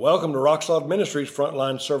Welcome to Rock Solid Ministries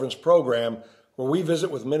Frontline Servants Program, where we visit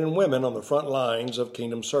with men and women on the front lines of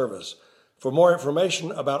kingdom service. For more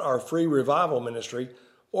information about our free revival ministry,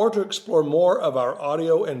 or to explore more of our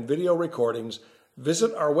audio and video recordings,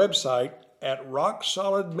 visit our website at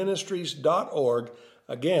rocksolidministries.org.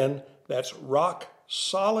 Again, that's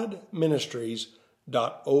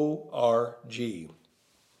rocksolidministries.org.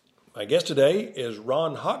 My guest today is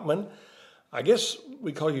Ron Hockman. I guess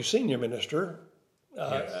we call you senior minister.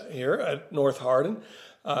 Yes. Here at North Hardin.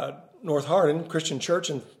 North Hardin Christian Church,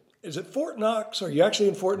 and is it Fort Knox? Are you actually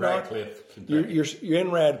in Fort Knox? Radcliff, Kentucky. You're in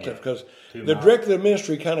Radcliff, because 2 the miles. director of the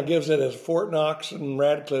ministry kind of gives it as Fort Knox and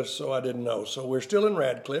Radcliff, so I didn't know. So we're still in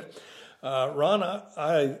Radcliff. Ron,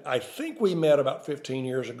 I think we met about 15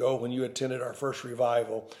 years ago when you attended our first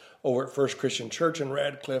revival over at First Christian Church in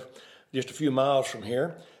Radcliff, just a few miles from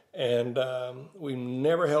here. And we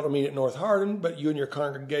never held a meeting at North Hardin, but you and your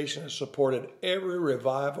congregation have supported every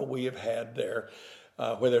revival we have had there,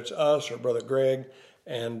 whether it's us or Brother Greg,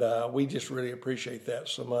 and we just really appreciate that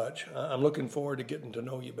so much. I'm looking forward to getting to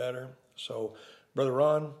know you better. So, Brother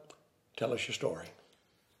Ron, tell us your story.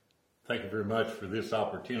 Thank you very much for this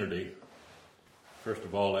opportunity. First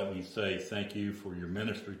of all, let me say thank you for your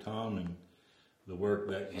ministry, Tom, and the work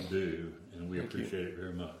that you do, and we appreciate it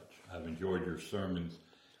very much. I've enjoyed your sermons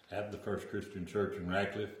at the First Christian Church in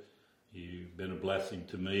Radcliff. You've been a blessing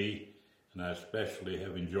to me, and I especially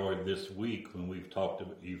have enjoyed this week when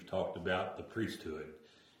you've talked about the priesthood.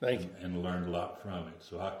 Thank you. And learned a lot from it.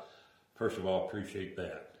 So I, first of all, appreciate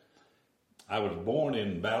that. I was born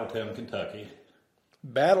in Battletown, Kentucky.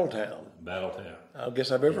 Battletown. Battletown. I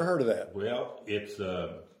guess I've ever heard of that. Well, it's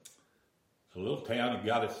a little town that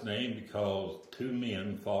got its name because 2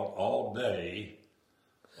 men fought all day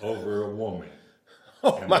over a woman.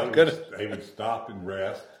 Oh, And my goodness. They would stop and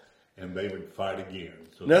rest, and they would fight again.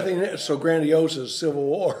 So Nothing so grandiose as Civil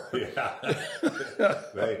War. Yeah.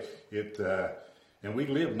 And we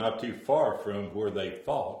lived not too far from where they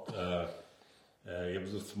fought. It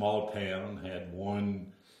was a small town, had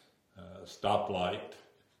one stoplight,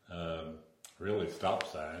 really stop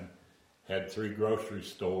sign, had 3 grocery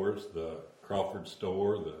stores, the Crawford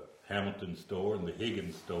store, the Hamilton store, and the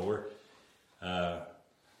Higgins store.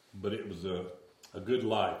 But it was a good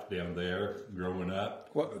life down there growing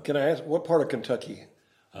up. Can I ask, what part of Kentucky?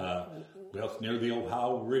 Well, it's near the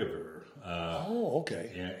Ohio River.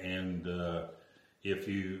 Okay. And if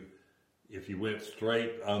you went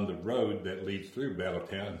straight on the road that leads through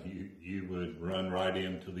Battletown, you would run right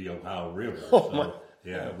into the Ohio River.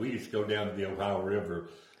 Yeah, we used to go down to the Ohio River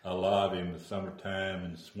a lot in the summertime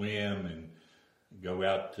and swim and go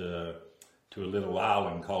out to a little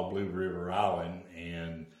island called Blue River Island,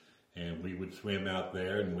 and we would swim out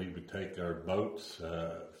there, and we would take our boats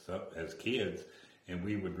as kids, and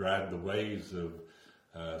we would ride the waves of,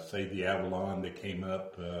 say, the Avalon that came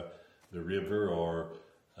up the river, or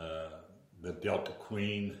the Delta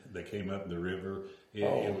Queen that came up the river.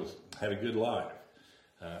 Had a good life.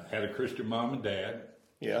 Had a Christian mom and dad.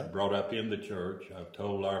 Yeah. Brought up in the church. I've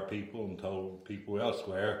told our people and told people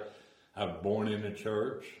elsewhere, I was born in the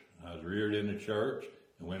church. I was reared in the church,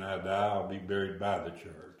 and when I die, I'll be buried by the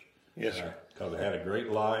church. Yes, sir. Because I had a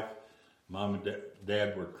great life. Mom and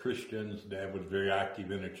dad were Christians. Dad was very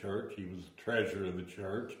active in the church. He was the treasurer of the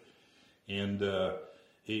church. And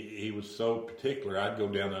he was so particular. I'd go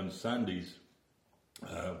down on Sundays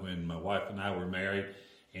when my wife and I were married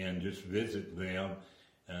and just visit them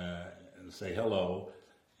and say hello.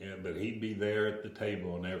 But he'd be there at the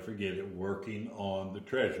table, I'll never forget it, working on the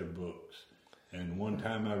treasure books. And one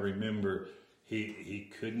time I remember he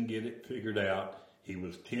couldn't get it figured out. He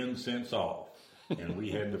was 10 cents off, and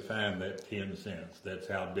we had to find that 10 cents. That's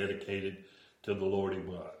how dedicated to the Lord he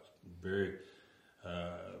was. Very,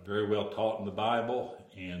 very well taught in the Bible,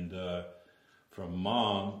 and from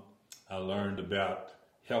Mom, I learned about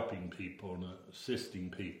helping people and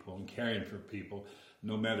assisting people and caring for people,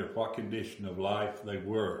 no matter what condition of life they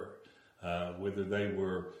were, whether they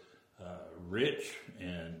were rich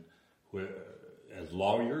and as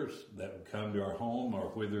lawyers that would come to our home,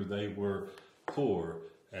 or whether they were poor,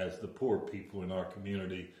 as the poor people in our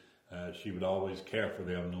community. She would always care for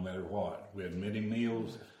them no matter what. We had many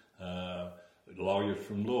meals. Lawyers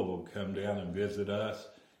from Louisville would come down and visit us,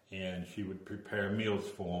 and she would prepare meals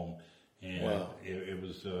for them. And wow. it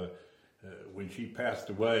was, when she passed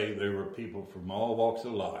away, there were people from all walks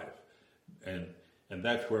of life. And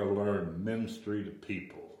that's where I learned ministry to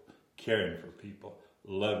people, caring for people,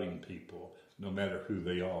 loving people, no matter who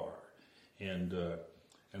they are.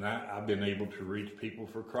 And I've been able to reach people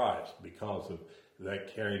for Christ because of that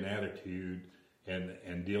caring attitude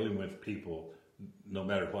and dealing with people no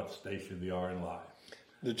matter what station they are in life.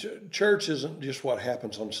 The church isn't just what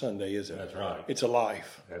happens on Sunday, is it? That's right. It's a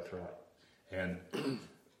life. That's right.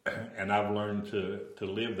 And I've learned to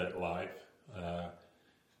live that life.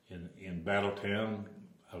 In Battletown,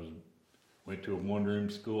 went to a one-room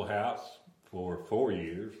schoolhouse for 4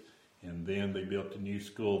 years, and then they built a new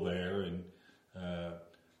school there, and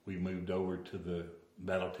we moved over to the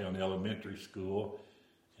Battletown Elementary School,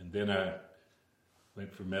 and then I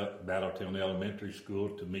went from Battletown Elementary School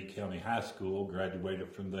to Meade County High School,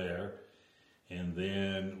 graduated from there, and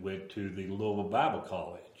then went to the Louisville Bible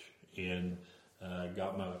College, and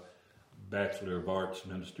got my Bachelor of Arts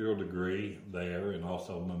Ministerial degree there, and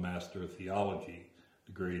also my Master of Theology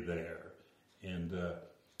degree there. And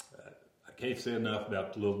I can't say enough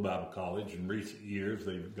about the Louisville Bible College. In recent years,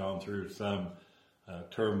 they've gone through some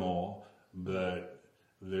turmoil, but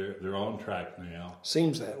they're on track now.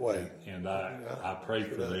 Seems that way. And I pray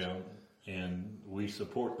for them, and we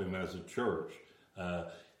support them as a church.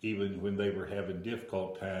 Even when they were having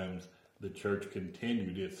difficult times, the church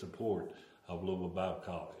continued its support of Louisville Bible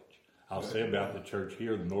College. I'll say about the church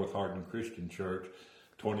here, the North Hardin Christian Church,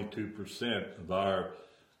 22% of our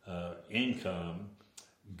income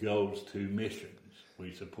goes to missions.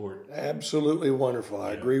 We support. Absolutely wonderful.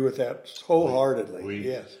 I agree with that wholeheartedly.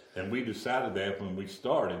 Yes. And we decided that when we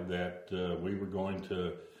started that we were going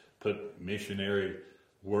to put missionary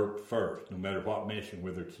work first. No matter what mission,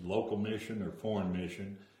 whether it's a local mission or foreign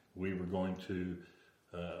mission, we were going to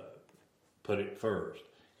put it first.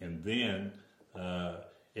 And then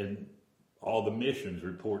and all the missions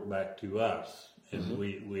report back to us, and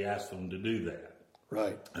we ask them to do that.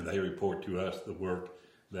 Right. And they report to us the work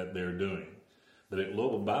that they're doing. But at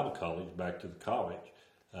Louisville Bible College, back to the college,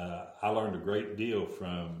 I learned a great deal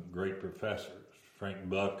from great professors. Frank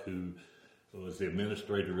Buck, who was the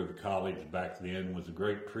administrator of the college back then, was a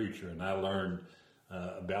great preacher, and I learned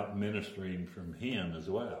about ministering from him as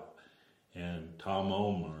well. And Tom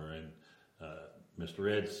Omer and Mr.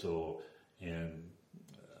 Edsel, and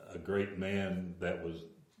a great man that was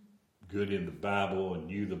good in the Bible and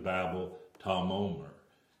knew the Bible, Tom Omer,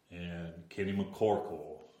 and Kenny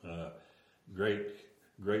McCorkle,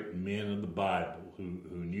 great men of the Bible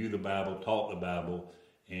who knew the Bible, taught the Bible,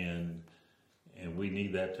 and we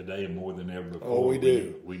need that today more than ever before. Oh, we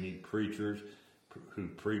do. We need preachers who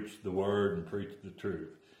preach the Word and preach the truth.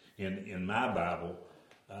 In my Bible,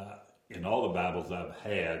 in all the Bibles I've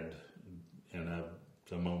had, and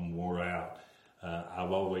some of them wore out,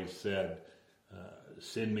 I've always said,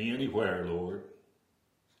 send me anywhere, Lord,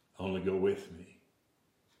 only go with me.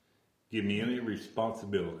 Give me any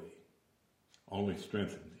responsibility, only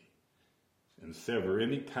strengthen me. And sever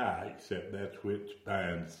any tie except that which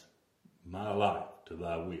binds my life to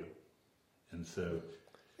thy will. And so...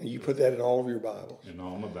 And you put that in all of your Bibles? In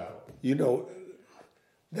all my Bibles. You know,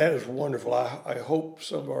 that is wonderful. I hope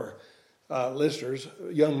some of our listeners,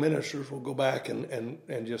 young ministers, will go back and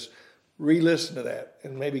just re-listen to that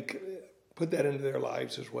and maybe put that into their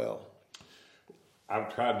lives as well.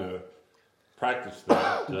 I've tried to practice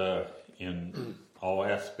that in all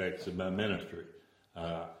aspects of my ministry.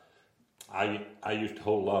 I used to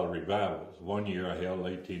hold a lot of revivals. One year I held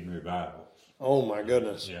 18 revivals. Oh my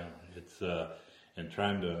goodness! Yeah, it's and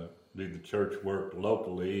trying to do the church work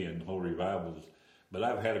locally and hold revivals. But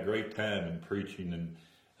I've had a great time in preaching and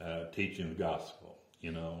teaching the gospel.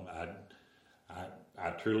 You know, I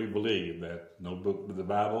truly believe that no book but the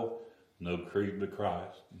Bible, no creed but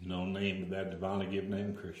Christ, no name but that divinely given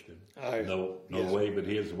name Christian, no yes. way but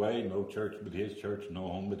His way, no church but His church, no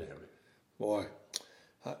home but heaven. Boy,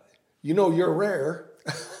 you know, you're rare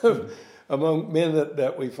among men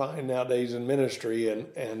that we find nowadays in ministry,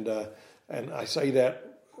 and I say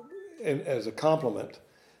that as a compliment.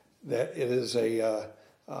 That it is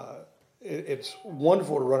it's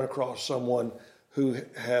wonderful to run across someone who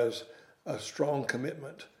has a strong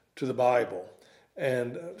commitment to the Bible.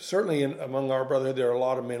 And certainly among our brotherhood, there are a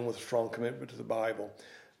lot of men with strong commitment to the Bible.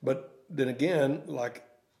 But then again, like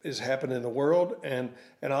is happening in the world, and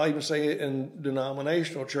I'll even say in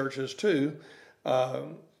denominational churches too, a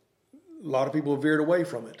lot of people have veered away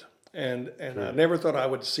from it. And True. I never thought I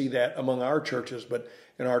would see that among our churches, but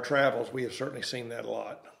in our travels, we have certainly seen that a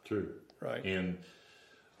lot. True. Right. And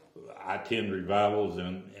I attend revivals,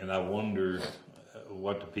 and I wonder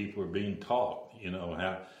what the people are being taught, you know,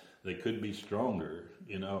 how they could be stronger,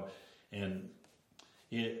 you know. And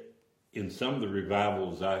in some of the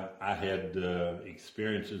revivals, I had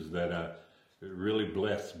experiences that really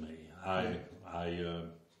blessed me. I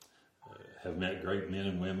have met great men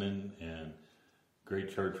and women and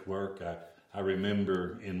great church work. I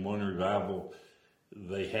remember in one revival,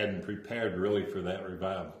 they hadn't prepared really for that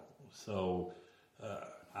revival. So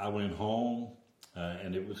I went home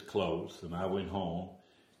and it was close, and I went home.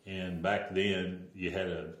 And back then, you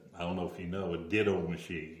had I don't know if you know, a ditto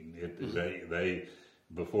machine. They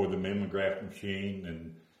before the mimeograph machine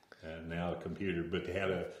and now a computer, but they had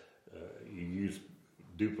you used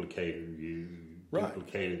duplicator. You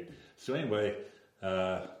duplicated. So anyway,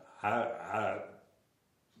 I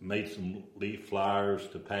made some leaf flyers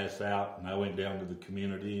to pass out, and I went down to the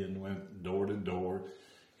community and went door to door,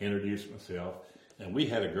 introduced myself, and we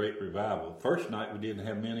had a great revival. First night we didn't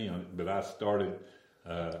have many on it, but I started,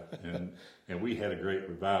 and we had a great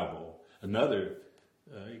revival. Another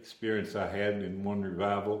experience I had in one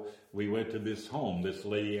revival, we went to this home. This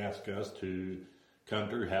lady asked us to come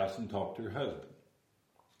to her house and talk to her husband.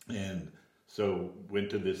 And so went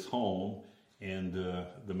to this home, and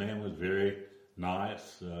the man was very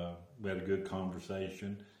nice. We had a good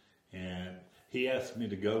conversation, and he asked me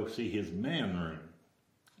to go see his man room.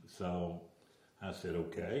 So I said,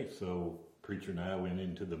 okay. So preacher and I went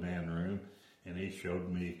into the man room, and he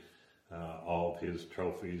showed me all of his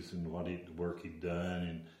trophies and the work he'd done,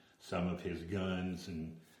 and some of his guns.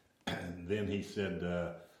 And then he said,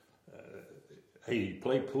 hey, you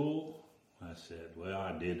play pool? I said, well,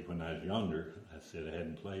 I did when I was younger. I said, I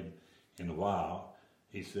hadn't played in a while.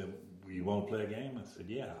 He said, well, you want to play a game? I said,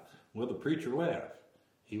 yeah. Well, the preacher left.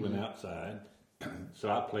 He went outside. So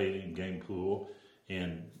I played in game pool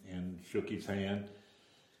and shook his hand.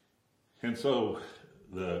 And so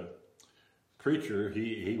the preacher,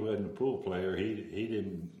 he wasn't a pool player. He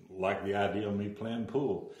didn't like the idea of me playing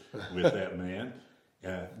pool with that man.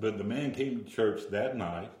 But the man came to church that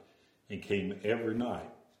night and came every night.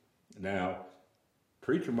 Now,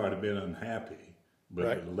 preacher might have been unhappy,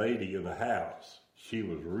 but the lady of the house, she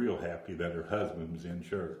was real happy that her husband was in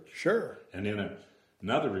church. Sure. And in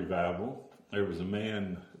another revival, there was a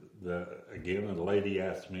man, again, a lady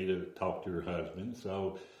asked me to talk to her husband.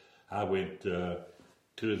 So I went to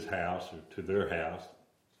his house, or to their house.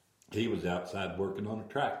 He was outside working on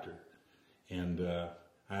a tractor. And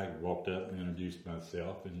I walked up and introduced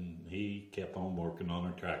myself, and he kept on working on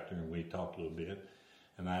a tractor, and we talked a little bit.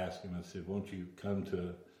 And I asked him, I said, won't you come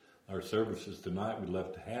to our services tonight? We'd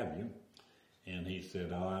love to have you. And he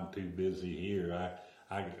said, oh, I'm too busy here.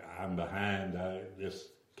 I'm behind. I just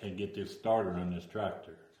can't get this starter on this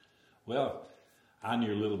tractor. Well, I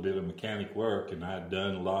knew a little bit of mechanic work, and I'd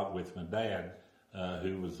done a lot with my dad,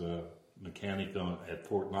 who was a mechanic at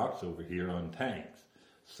Fort Knox over here on tanks.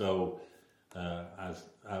 So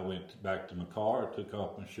I went back to my car, I took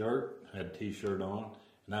off my shirt, had a T-shirt on,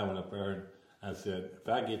 and I went up there and I said, if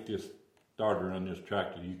I get this starter on this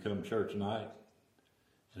tractor, you come to church tonight?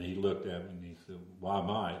 And he looked at me and he said, well, I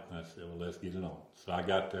might. And I said, well, let's get it on. So I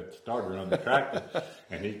got that starter on the tractor,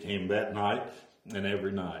 and he came that night and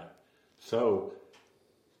every night. So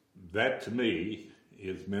that to me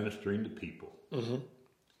is ministering to people,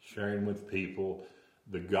 sharing with people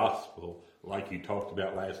the gospel, like you talked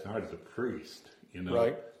about last night as a priest,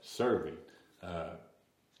 serving,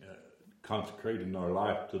 consecrating our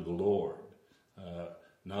life to the Lord.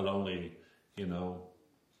 Not only,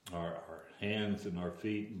 our hands and our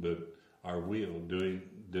feet, but our will,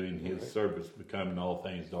 doing His service, becoming all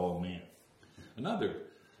things to all men. Another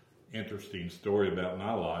interesting story about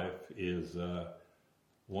my life is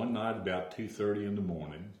one night about 2:30 in the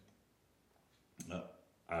morning,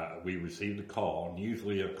 we received a call, and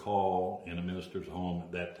usually a call in a minister's home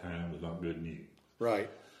at that time was not good news. Right.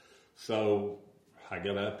 So I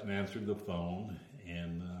got up and answered the phone,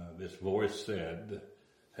 and this voice said,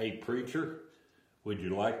 hey, preacher, would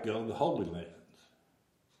you like to go to the Holy Lands?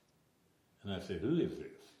 And I said, who is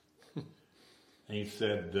this? And he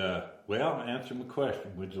said, well, answer my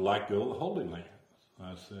question. Would you like to go to the Holy Lands?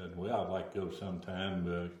 I said, well, I'd like to go sometime,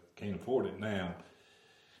 but can't afford it now.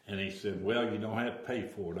 And he said, well, you don't have to pay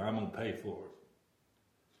for it. I'm going to pay for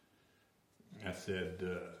it. I said,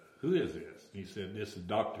 who is this? He said, this is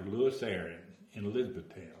Dr. Lewis Aaron in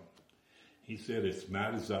Elizabethtown. He said, it's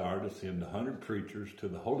my desire to send 100 preachers to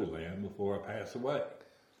the Holy Land before I pass away.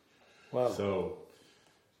 Wow. So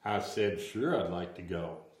I said, sure, I'd like to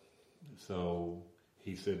go. So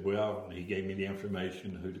he said, well, he gave me the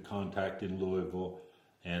information, who to contact in Louisville,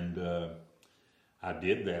 and I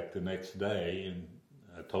did that the next day, and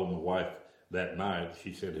I told my wife that night.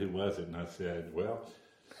 She said, who was it? And I said, well,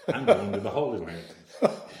 I'm going to the Holy Land.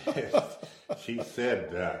 She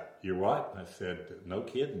said, your what? I said, no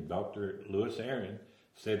kidding. Dr. Lewis Aaron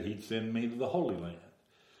said he'd send me to the Holy Land.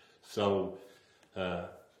 So now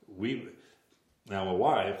my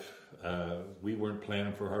wife, we weren't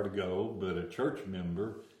planning for her to go, but a church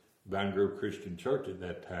member, Vine Grove Christian Church at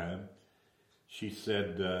that time, she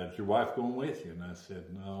said, is your wife going with you? And I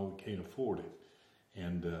said, no, we can't afford it.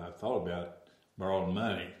 And I thought about borrowing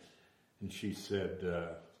money. And she said,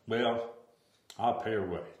 well, I'll pay her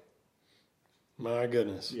way. My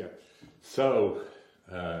goodness. Yeah. So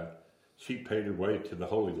she paid her way to the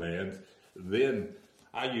Holy Lands. Then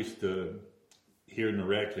I used to, here in the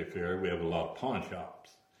Radcliff area, we have a lot of pawn shops.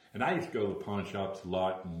 And I used to go to the pawn shops a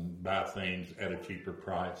lot and buy things at a cheaper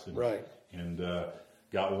price. And, right. And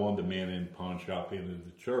got one of the men in the pawn shop into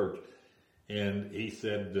the church. And he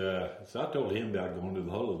said, so I told him about going to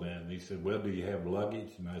the Holy Land. And he said, well, do you have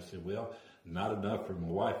luggage? And I said, well, not enough for my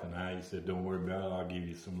wife and I. He said, don't worry about it. I'll give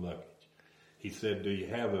you some luggage. He said, do you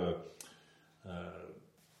have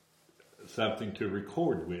something to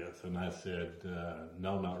record with? And I said,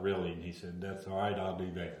 no, not really. And he said, that's all right, I'll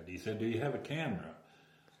do that. He said, do you have a camera?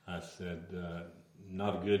 I said,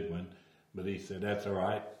 not a good one. But he said, that's all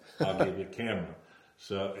right, I'll give you a camera.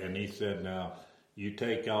 So, and he said, now, you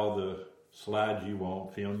take all the slides you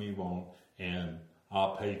want, film you want, and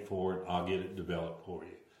I'll pay for it, I'll get it developed for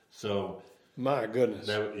you. So, my goodness.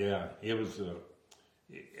 It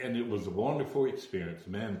was a wonderful experience.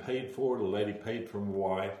 The man paid for it, the lady paid for my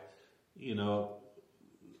wife. You know,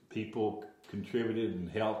 people contributed and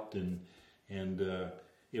helped, and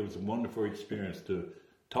it was a wonderful experience to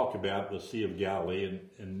talk about the Sea of Galilee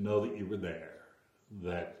and know that you were there.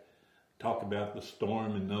 That talk about the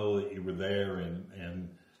storm and know that you were there, and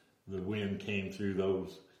the wind came through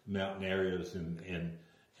those mountain areas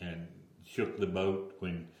and shook the boat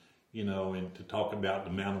when, you know, and to talk about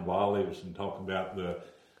the Mount of Olives and talk about the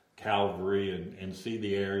Calvary and see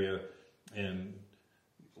the area and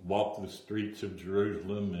walk the streets of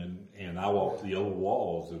Jerusalem and I walked the old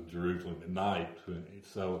walls of Jerusalem at night.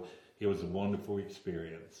 So it was a wonderful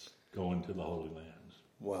experience going to the Holy Lands.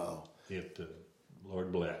 Wow.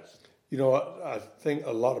 Lord bless. You know, I think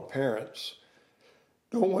a lot of parents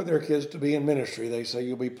don't want their kids to be in ministry. They say,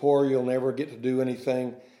 you'll be poor, you'll never get to do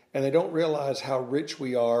anything. And they don't realize how rich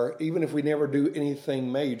we are, even if we never do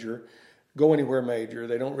anything major, go anywhere major.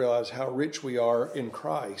 They don't realize how rich we are in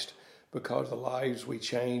Christ because of the lives we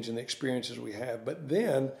change and the experiences we have. But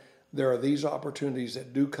then there are these opportunities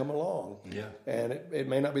that do come along. Yeah. And it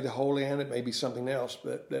may not be the Holy Land, it may be something else,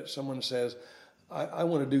 but that someone says, I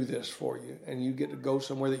want to do this for you. And you get to go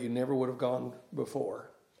somewhere that you never would have gone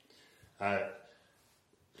before.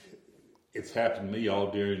 It's happened to me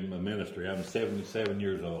all during my ministry. I'm 77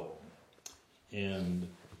 years old. And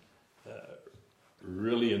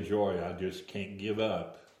really enjoy it. I just can't give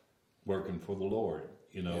up working for the Lord,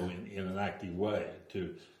 you know, in an active way.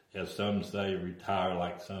 To, as some say, retire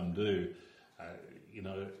like some do. You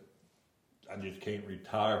know, I just can't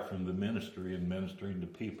retire from the ministry and ministering to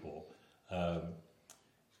people.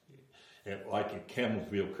 Like at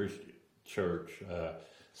Campbellsville Christian Church,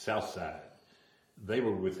 Southside, they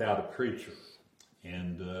were without a preacher,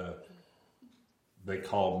 and they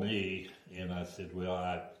called me, and I said, well,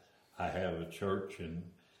 I have a church, and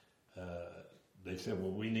they said,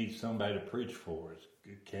 well, we need somebody to preach for us.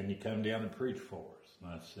 Can you come down and preach for us?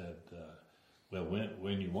 And I said, well,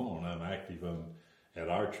 when you want. I'm active at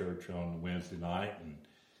our church on Wednesday night and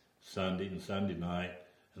Sunday night.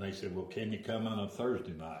 And they said, well, can you come on a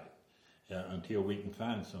Thursday night until we can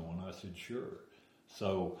find someone? I said, sure.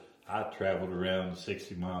 So I traveled around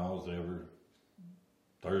 60 miles every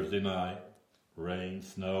Thursday night, rain,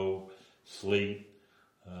 snow, sleet,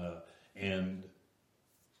 and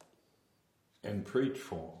preached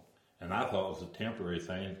for them. And I thought it was a temporary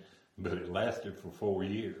thing, but it lasted for 4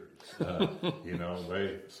 years. You know,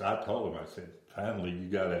 so I told them, I said, finally, you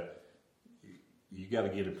gotta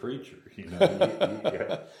get a preacher. You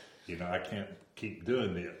know, you know, I can't keep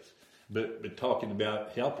doing this. But talking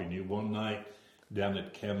about helping you, one night down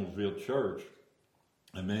at Campbellsville Church,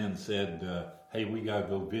 a man said, hey, we got to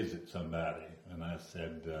go visit somebody. And I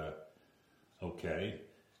said, okay.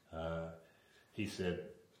 He said,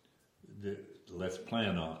 let's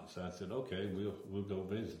plan on it. So I said, okay, we'll go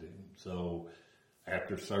visit him. So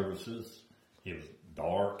after services, it was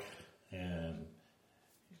dark, and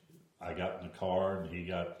I got in the car, and he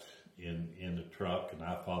got in the truck, and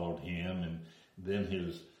I followed him, and then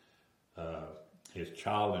his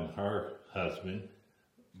child and her husband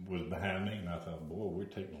was behind me, and I thought, boy, we're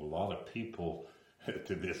taking a lot of people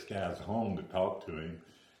to this guy's home to talk to him,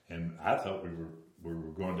 and I thought we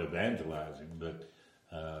were going to evangelize him, but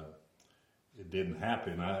it didn't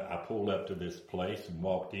happen. I pulled up to this place and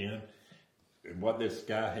walked in, and what this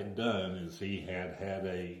guy had done is he had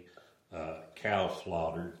a cow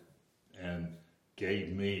slaughtered and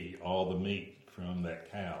gave me all the meat from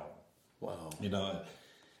that cow. Wow. You know,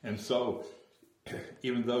 and so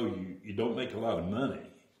even though you don't make a lot of money,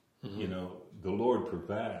 mm-hmm. you know, the Lord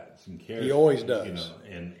provides and cares. He always does. You know,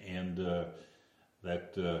 and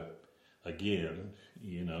again,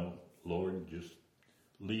 Lord, just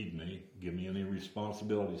lead me, give me any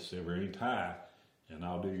responsibilities ever, any time, and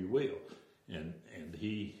I'll do your will. And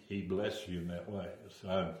he blessed you in that way.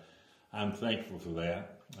 So I'm thankful for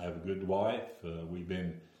that. I have a good wife. We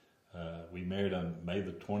married on May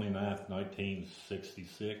the 29th,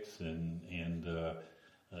 1966, and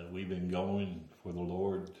we've been going for the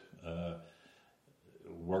Lord,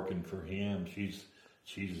 working for Him. She's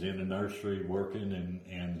in the nursery working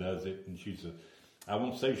and does it, and I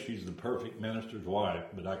won't say she's the perfect minister's wife,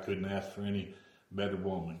 but I couldn't ask for any better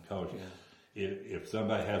woman, because if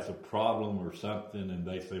somebody has a problem or something and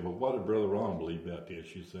they say, well, what did Brother Ron believe about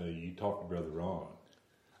this? You say, you talk to Brother Ron.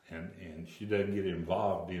 And she doesn't get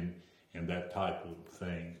involved in that type of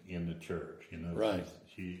thing in the church. Right.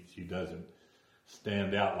 She doesn't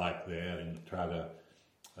stand out like that and try to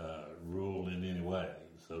rule in any way.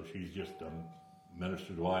 So she's just a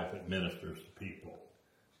minister's wife that ministers to people.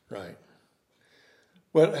 Right.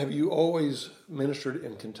 Well, have you always ministered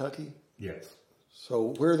in Kentucky? Yes.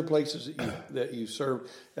 So where are the places that you served?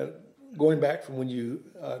 Going back from when you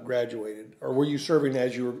graduated, or were you serving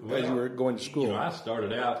as you were going to school? I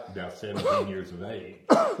started out about 17 years of age.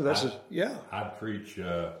 I'd preach.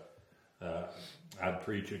 I'd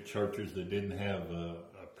preach at churches that didn't have a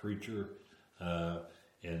preacher,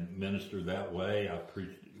 and minister that way. I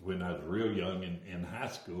preached when I was real young in high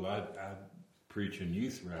school. I'd preach in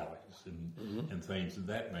youth rallies and things of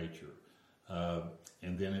that nature.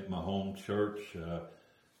 And then at my home church,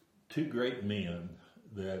 two great men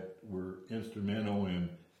that were instrumental in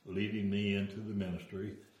leading me into the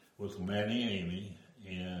ministry was Lanny Amy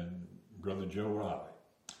and Brother Joe Riley.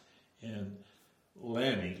 And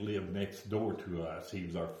Lanny lived next door to us. He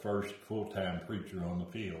was our first full-time preacher on the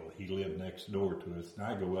field. He lived next door to us, and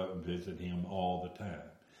I go up and visit him all the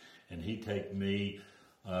time. And he'd take me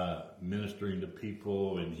ministering to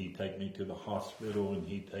people, and he'd take me to the hospital, and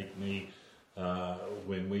he'd take me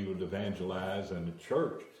when we would evangelize in the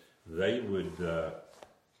church. They would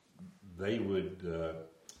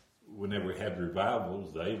whenever we had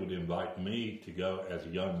revivals, they would invite me to go as a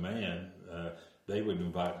young man. They would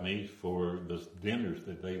invite me for the dinners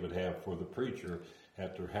that they would have for the preacher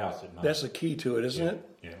at their house at night. That's the key to it, isn't it?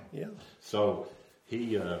 Yeah. So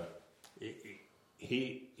he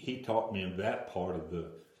taught me in that part of the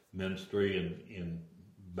ministry in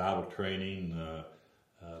Bible training,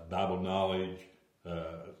 Bible knowledge,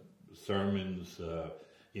 sermons.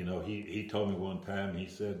 He told me one time, he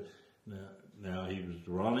said, now he was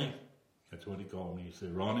Ronnie, that's what he called me. He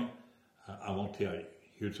said, Ronnie, I won't tell you.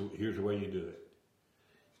 Here's the way you do it.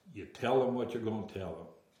 You tell them what you're going to tell them.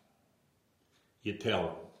 You tell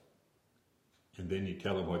them. And then you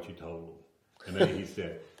tell them what you told them. And then he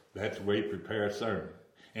said, that's the way you prepare a sermon.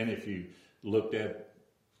 And if you looked at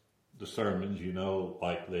the sermons,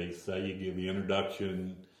 like they say, you give the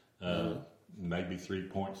introduction, maybe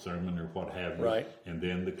 3-point sermon or what have you. Right. And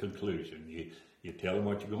then the conclusion. You tell them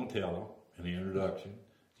what you're going to tell them in the introduction.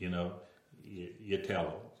 You tell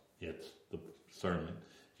them. It's the sermon.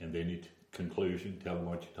 And then conclusion, tell them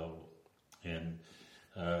what you told them.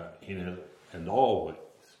 And, and always,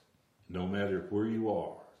 no matter where you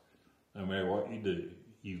are, no matter what you do,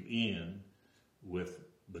 you end with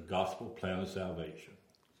the gospel plan of salvation.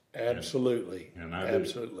 Absolutely. And I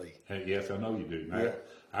Absolutely. do. Yes, I know you do.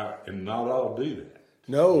 Yeah. And not all do that.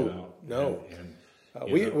 No.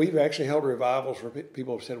 We've actually held revivals where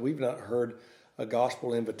people have said we've not heard a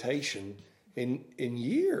gospel invitation in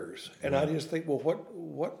years, and I just think, well,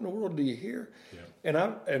 what in the world do you hear?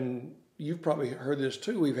 Yeah. And you've probably heard this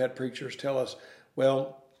too. We've had preachers tell us,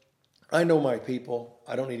 well, I know my people.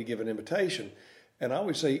 I don't need to give an invitation. And I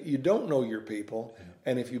always say, you don't know your people,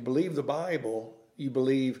 and if you believe the Bible, you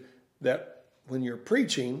believe that when you're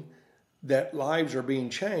preaching, that lives are being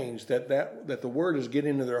changed, that the word is getting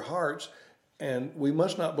into their hearts. And we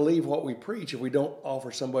must not believe what we preach if we don't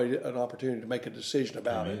offer somebody an opportunity to make a decision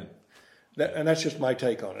about it. And that's just my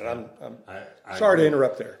take on it. I'm sorry to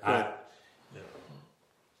interrupt there. I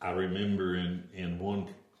remember in one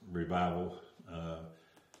revival,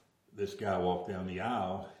 this guy walked down the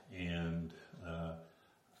aisle, and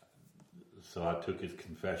so I took his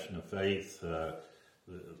confession of faith. The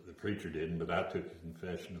preacher didn't, but I took his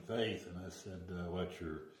confession of faith, and I said,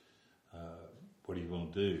 what are you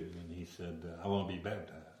going to do? And he said, I want to be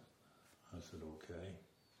baptized. I said, okay.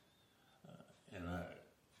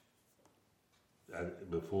 And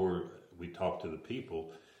before we talked to the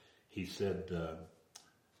people, he said,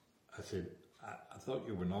 I said, I thought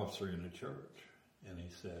you were an officer in the church. And he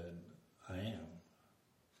said, I am.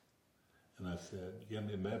 And I said, you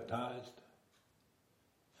haven't been baptized?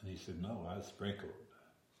 And he said, no, I was sprinkled.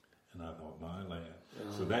 And I thought, my land.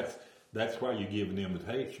 So that's why you give an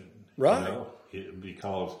invitation. Right. You know?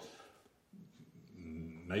 Because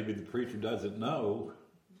maybe the preacher doesn't know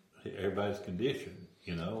everybody's condition,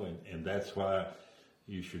 you know, and that's why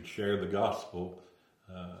you should share the gospel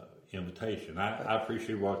invitation. I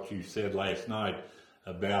appreciate what you said last night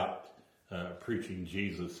about preaching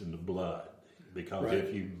Jesus in the blood, because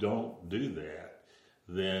if you don't do that,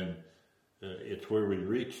 then it's where we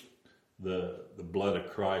reach the blood of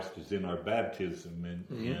Christ is in our baptism,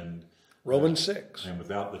 and Romans 6. And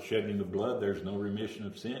without the shedding of blood, there's no remission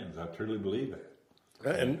of sins. I truly believe that.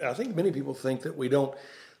 And I think many people think that we don't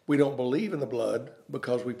believe in the blood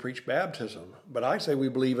because we preach baptism. But I say we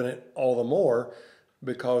believe in it all the more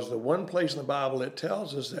because the one place in the Bible it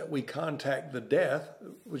tells us that we contact the death,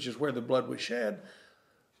 which is where the blood was shed,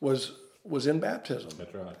 was in baptism.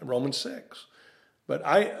 That's right. Romans 6. But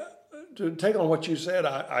to take on what you said,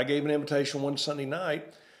 I gave an invitation one Sunday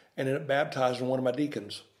night and ended up baptizing one of my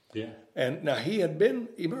deacons. Yeah. And now he had been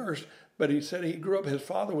immersed, but he said he grew up, his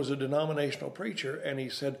father was a denominational preacher, and he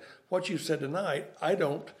said, what you said tonight, I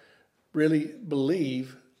don't really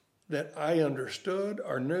believe that I understood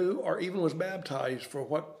or knew or even was baptized for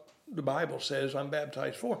what the Bible says I'm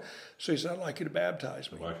baptized for. So he said, I'd like you to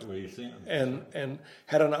baptize me. Wash away your sins. And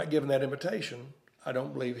had I not given that invitation, I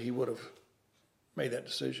don't believe he would have made that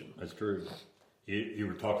decision. That's true. You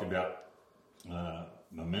were talking about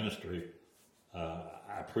my ministry.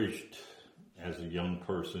 I preached as a young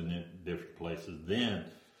person in different places. Then,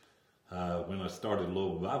 when I started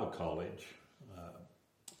Louisville Bible College,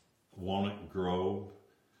 Walnut Grove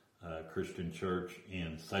Christian Church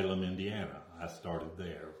in Salem, Indiana, I started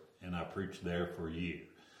there, and I preached there for a year.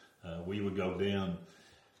 We would go down.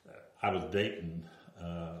 I was dating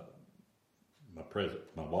my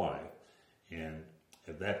wife, and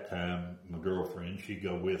at that time, my girlfriend, she'd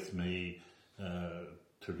go with me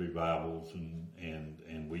to revivals,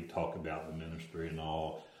 and we talk about the ministry and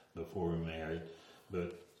all before we married.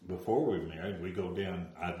 But before we married, we go down.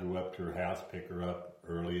 I'd go up to her house, pick her up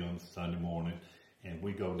early on Sunday morning, and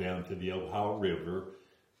we go down to the Ohio River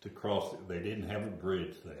to cross. They didn't have a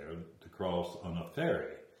bridge there to cross on a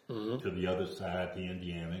ferry to the other side to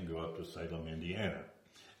Indiana and go up to Salem, Indiana.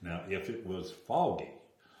 Now, if it was foggy,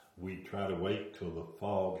 we'd try to wait till the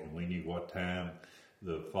fog, and we knew what time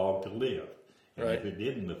the fog to lift. And if it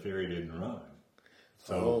didn't, the ferry didn't run.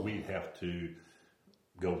 So we'd have to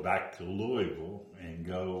go back to Louisville and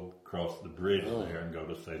go across the bridge there and go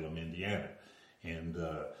to Salem, Indiana. And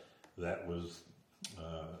that was,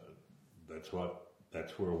 that's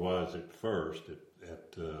where it was at first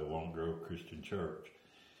at Walnut Grove Christian Church.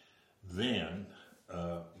 Then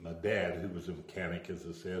my dad, who was a mechanic, as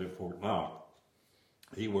I said, at Fort Knox,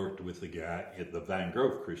 he worked with the guy at the Vine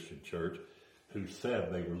Grove Christian Church who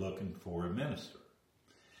said they were looking for a minister.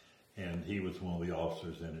 And he was one of the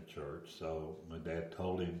officers in the church. So my dad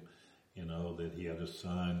told him, that he had a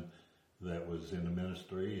son that was in the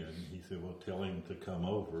ministry. And he said, well, tell him to come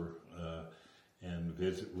over and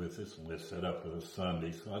visit with us, and let's set up a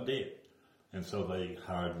Sunday. So I did. And so they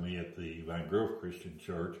hired me at the Vine Grove Christian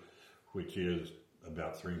Church, which is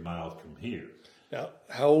about 3 miles from here. Now,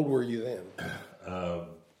 how old were you then? About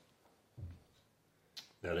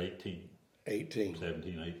 18. 18.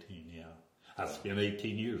 17, 18, yeah. I spent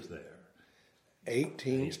 18 years there.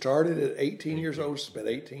 18. Started at 18 years old, spent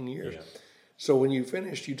 18 years. Yeah. So when you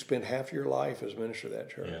finished, you'd spend half your life as minister of that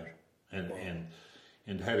church. Yeah,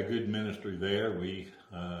 and had a good ministry there. We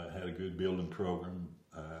had a good building program.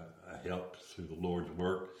 I helped through the Lord's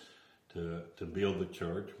work to build the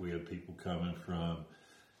church. We had people coming from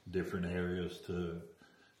different areas to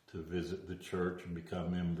visit the church and become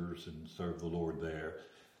members and serve the Lord there.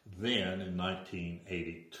 Then in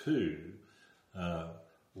 1982,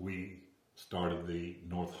 we started the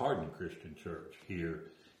North Hardin Christian Church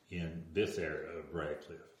here in this area of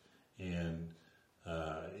Radcliff. And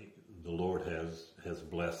the Lord has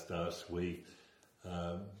blessed us. We,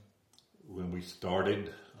 when we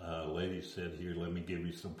started, a lady said, here, let me give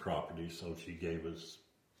you some property. So she gave us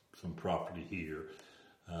some property here.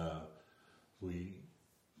 We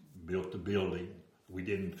built the building. We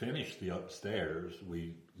didn't finish the upstairs.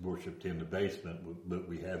 We worshiped in the basement, but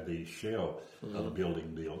we had the shell of the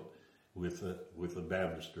building built with a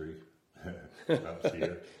baptistry up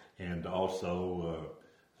here, and also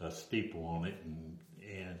a steeple on it, and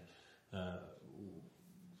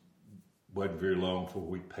wasn't very long before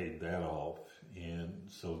we paid that off. And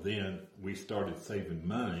so then we started saving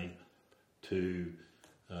money to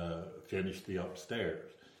finish the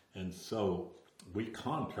upstairs. And so we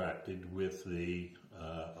contracted with the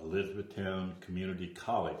Elizabethtown Community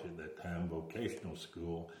College at that time, vocational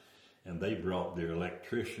school, and they brought their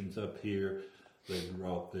electricians up here. They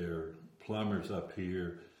brought their plumbers up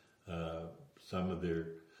here, some of their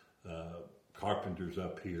carpenters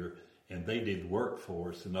up here, and they did work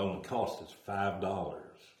for us, and it only cost us $5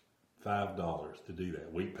 to do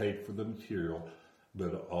that. We paid for the material,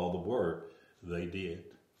 but all the work they did,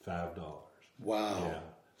 $5. Wow. Yeah.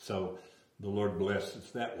 So the Lord blessed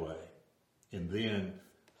us that way. And then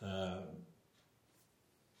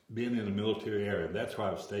being in a military area, that's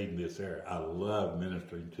why I've stayed in this area. I love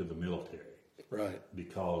ministering to the military. Right.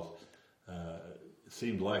 Because it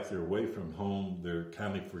seemed like they're away from home, they're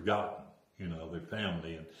kind of forgotten, their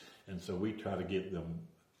family. And so we try to get them,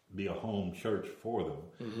 be a home church for them,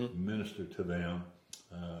 minister to them,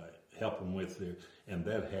 help them with and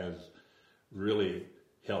that has really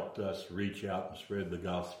helped us reach out and spread the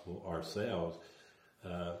gospel ourselves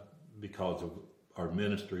because of our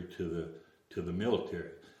ministry to the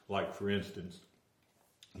military. Like, for instance,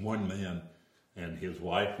 one man and his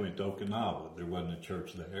wife went to Okinawa. There wasn't a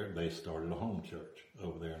church there. They started a home church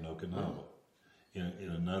over there in Okinawa.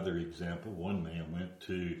 In another example, one man went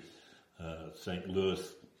to St.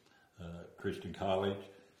 Louis Christian College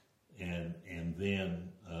and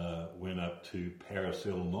then went up to Paris,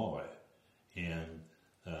 Illinois, and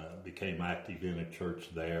became active in a church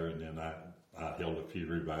there. And then I held a few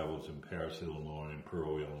revivals in Paris, Illinois, and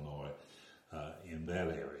Pearl, Illinois, in that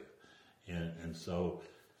area. And so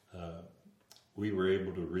we were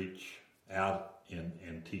able to reach out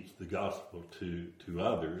and teach the gospel to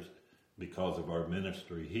others because of our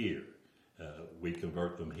ministry here. We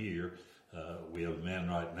convert them here. We have a man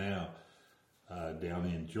right now down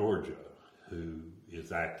in Georgia who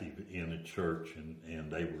is active in a church,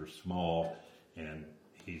 and they were small, and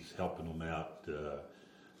he's helping them out.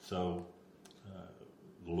 So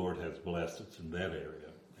the Lord has blessed us in that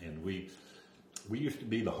area. And we used to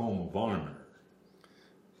be the home of Armor.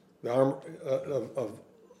 The arm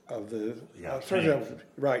of the tanks.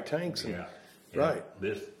 Right, tanks. And, yeah. Right.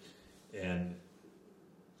 And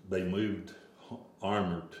they moved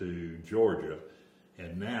Armor to Georgia,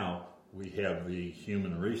 and now we have the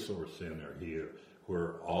Human Resource Center here,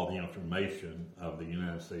 where all the information of the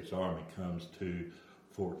United States Army comes to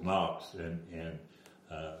Fort Knox, and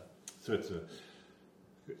so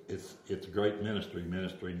it's a great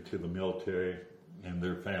ministering to the military and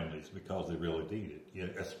their families, because they really need it. Yeah,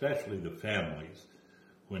 especially the families,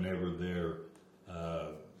 whenever their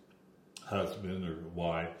husband or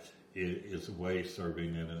wife is away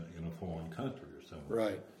serving in a foreign country or somewhere.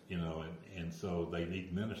 Right. And so they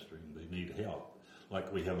need ministering. They need help.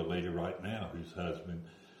 Like we have a lady right now whose husband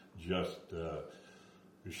just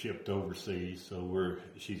shipped overseas, so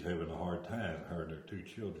she's having a hard time, her and her 2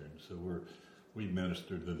 children. So we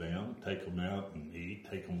minister to them, take them out and eat,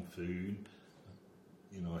 take them food,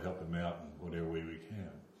 help them out in whatever way we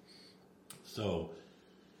can. So,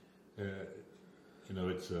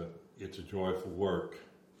 it's a joyful work,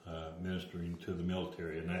 ministering to the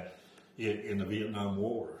military. And that, in the Vietnam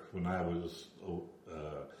War, when I was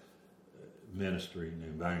ministering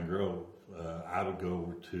in Vine Grove, I would go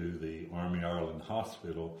over to the Army Ireland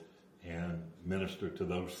Hospital and minister to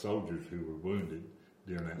those soldiers who were wounded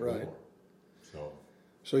during that war.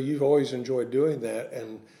 So you've always enjoyed doing that,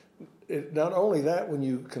 and not only that, when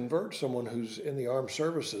you convert someone who's in the armed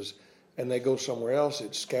services and they go somewhere else,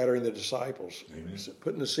 it's scattering the disciples. Amen. It's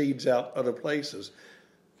putting the seeds out other places.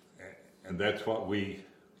 And that's what we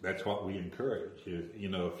encourage.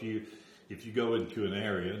 If you go into an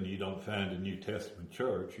area and you don't find a New Testament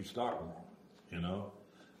church, you start one.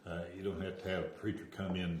 You don't have to have a preacher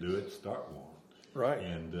come in and do it. Start one. Right.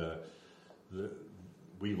 And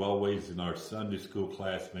we've always, in our Sunday school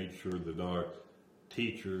class, made sure that our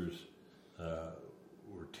teachers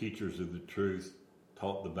were teachers of the truth,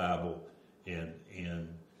 taught the Bible, and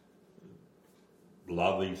a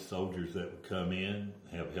lot of these soldiers that would come in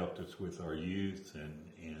have helped us with our youth, and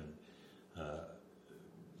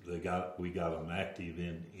we got them active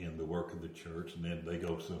in the work of the church, and then they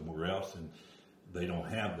go somewhere else and they don't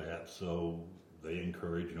have that, so they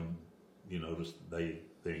encourage them. They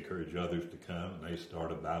encourage others to come, and they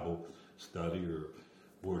start a Bible study or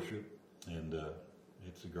worship, and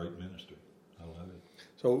it's a great ministry. I love it.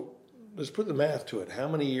 So let's put the math to it. How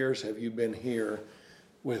many years have you been here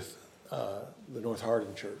with the North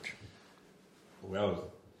Hardin Church?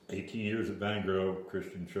 Well, 18 years at Vine Grove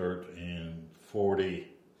Christian Church, and 40,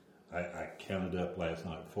 I counted up last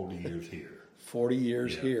night, 40 years here. 40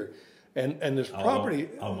 years here. And this property...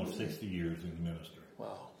 Almost 60 years in the ministry.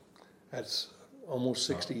 Wow. That's almost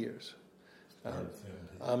 60 years.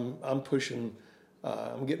 I'm pushing,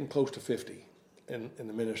 I'm getting close to 50 in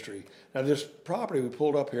the ministry. Now, this property we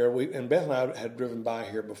pulled up here, and Beth and I had driven by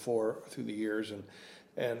here before through the years,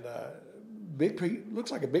 and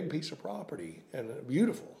looks like a big piece of property and a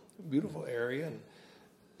beautiful area. And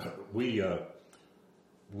we are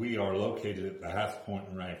located at the highest point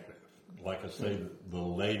in Radcliff. Like I say, the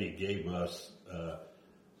lady gave us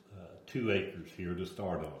 2 acres here to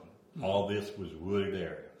start on. Mm-hmm. All this was wooded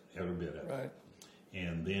area, every bit of it. Right.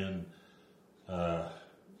 And then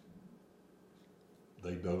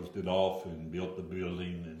they dozed it off and built the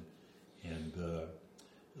building, and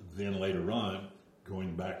then later on,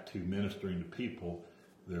 going back to ministering to people,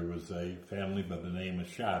 there was a family by the name of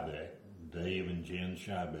Schiebeck, Dave and Jen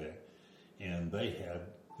Schiebeck, and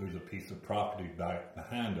there's a piece of property back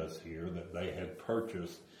behind us here that they had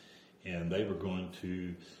purchased, and they were going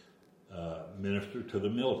to minister to the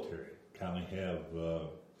military, kind of have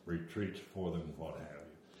retreats for them and what have you.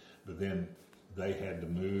 But then they had to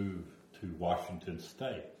move to Washington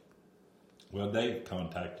State. Well, Dave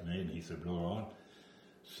contacted me, and he said, Brother Ron,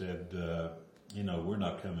 said, we're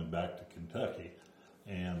not coming back to Kentucky,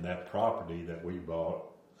 and that property that we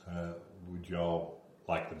bought, would y'all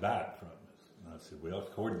like to buy it from us? And I said, well,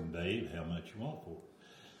 according to Dave, how much you want for it?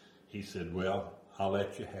 He said, well, I'll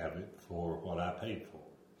let you have it for what I paid for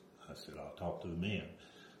it. I said, I'll talk to the men.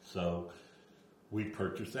 So we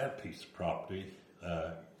purchased that piece of property.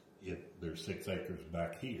 There's 6 acres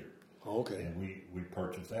back here. Okay. And we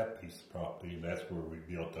purchased that piece of property, and that's where we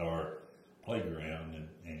built our playground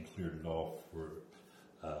and cleared it off for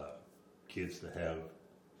kids to have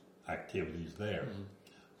activities there. Mm-hmm.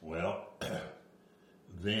 Well,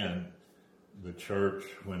 then the church,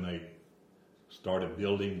 when they started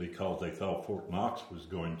building, because they thought Fort Knox was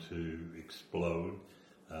going to explode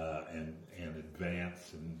and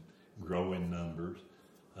advance and grow in numbers,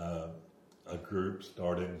 a group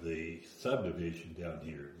started the subdivision down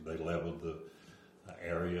here. They leveled the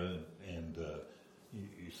area, and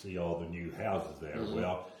you see all the new houses there. Mm-hmm.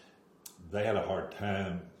 Well, they had a hard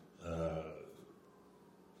time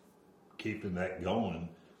keeping that going,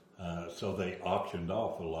 so they auctioned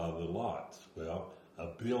off a lot of the lots. Well, a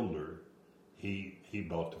builder, he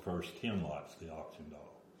bought the first 10 lots they auctioned off.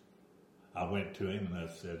 I went to him and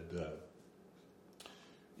I said,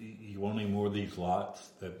 you want any more of these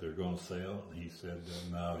lots that they're going to sell? And he said,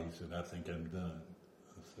 no. He said, I think I'm done.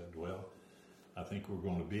 I said, well, I think we're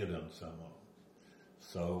going to bid on some of them.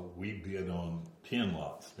 So we bid on 10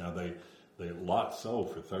 lots. Now the lot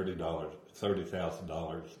sold for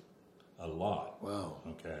 $30,000 a lot. Wow.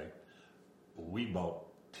 Okay. We bought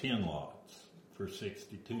 10 lots for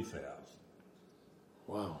 $62,000.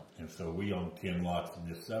 Wow. And so we own 10 lots in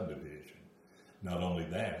this subdivision. Not only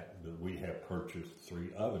that, but we have purchased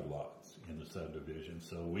 3 other lots in the subdivision.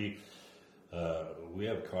 So we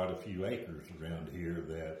have quite a few acres around here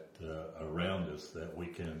that around us that we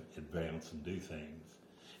can advance and do things.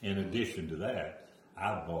 In addition to that,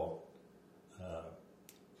 I bought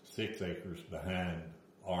 6 acres behind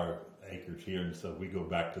our acres here, and so we go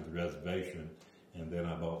back to the reservation, and then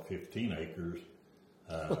I bought 15 acres.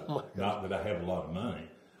 Not that I have a lot of money,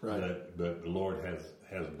 right. but the Lord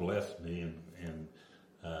has blessed me and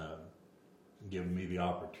given me the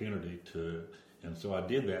opportunity to, and so I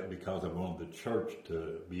did that because I wanted the church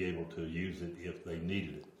to be able to use it if they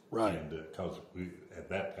needed it. Right. And because at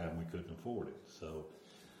that time we couldn't afford it. So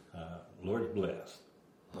Lord's blessed.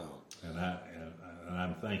 Wow. And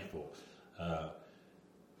I'm thankful.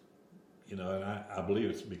 And I believe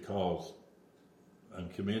it's because I'm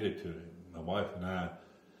committed to Him. My wife and I,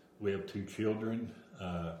 we have 2 children.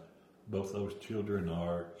 Both those children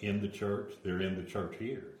are in the church. They're in the church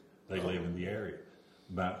here. They live in the area.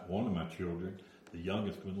 About one of my children, the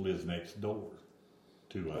youngest one, lives next door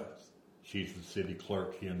to us. She's the city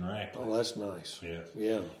clerk here in Radcliff. Oh, that's nice. Yes.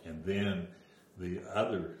 Yeah. And then the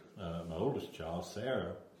other, my oldest child,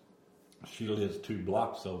 Sarah, she lives 2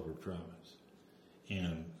 blocks over from us.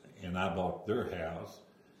 And I bought their house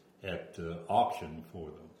at auction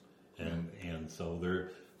for them. And so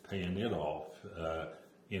they're paying it off.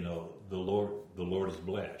 The Lord is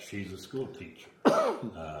blessed. She's a school teacher.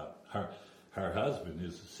 Her husband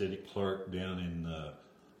is the city clerk down in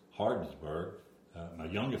Hardinsburg. My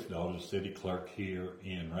youngest daughter is city clerk here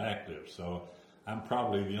in Radcliff. So I'm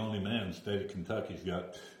probably the only man in the state of Kentucky's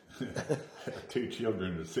got 2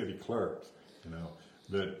 children as city clerks.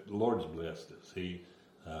 But the Lord's blessed us.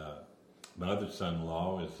 My other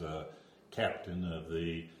son-in-law is captain of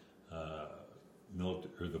the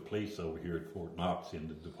military, or the police over here at Fort Knox in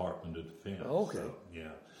the Department of Defense. Okay. So,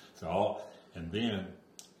 yeah. And then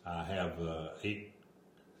I have 8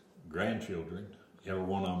 grandchildren. Every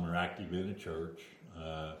one of them are active in the church.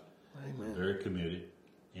 Amen. Very committed,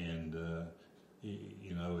 and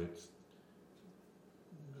it's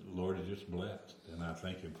the Lord is just blessed, and I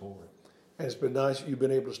thank Him for it. And it's been nice you've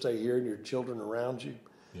been able to stay here and your children around you,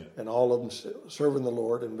 Yeah. and all of them serving the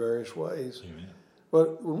Lord in various ways. Amen.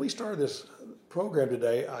 But when we started this program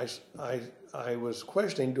today, I was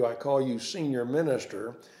questioning, do I call you senior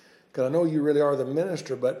minister? Because I know you really are the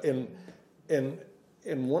minister, but in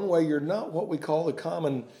one way you're not what we call the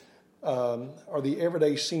common or the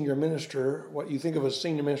everyday senior minister, what you think of as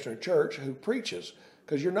senior minister in church who preaches,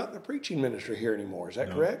 because you're not the preaching minister here anymore. Is that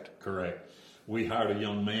correct? Correct. We hired a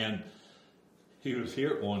young man. He was here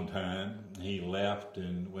at one time. He left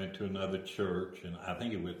and went to another church, and I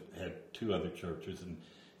think he had two other churches, and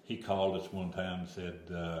he called us one time and said,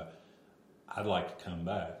 I'd like to come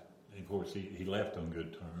back. And of course, he left on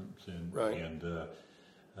good terms, and right. and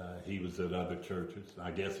he was at other churches. I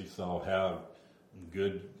guess he saw how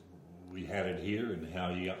good we had it here and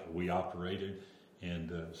how we operated,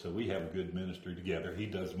 and so we have a good ministry together. He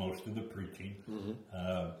does most of the preaching.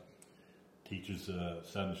 Mm-hmm. Teaches a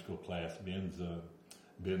Sunday school class.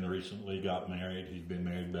 Ben recently got married. He's been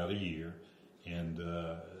married about a year, and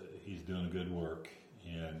he's doing good work.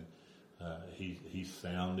 And he's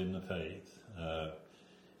sound in the faith,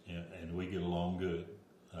 and we get along good.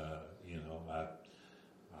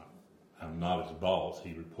 I'm not his boss.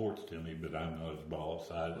 He reports to me, but I'm not his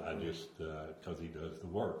boss. I just because he does the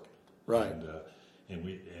work, right? And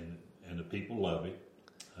the people love him.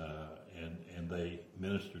 And they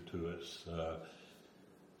minister to us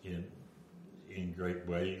in great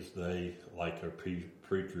ways. They like our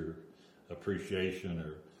preacher appreciation,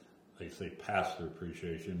 or they say pastor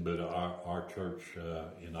appreciation. But our church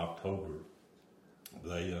in October,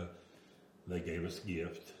 they gave us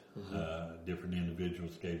gifts. Mm-hmm. Different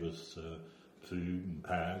individuals gave us food and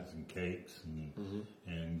pies and cakes and mm-hmm.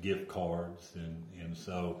 and gift cards, and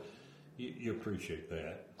so you appreciate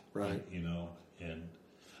that, right? And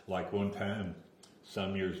like one time,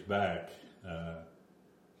 some years back,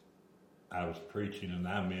 I was preaching and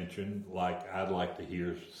I mentioned, like, I'd like to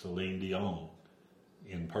hear Celine Dion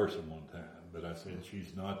in person one time. But I said,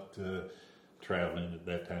 she's not traveling. At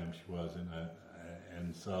that time, she wasn't.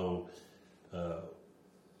 And so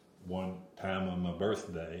one time on my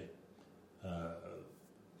birthday,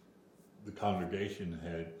 the congregation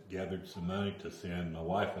had gathered some money to send my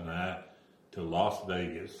wife and I to Las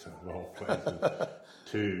Vegas, of all places,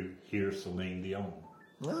 to hear Celine Dion.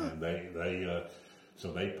 Oh. And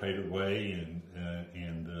so they paid her way, and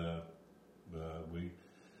we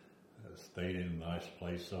stayed in a nice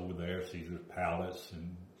place over there, Caesar's Palace,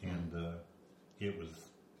 and it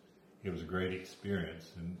was a great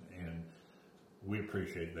experience, and we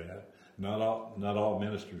appreciate that. Not all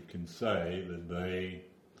ministers can say that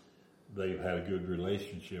they've had a good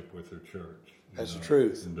relationship with their church. That's the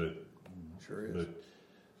truth. But sure is. But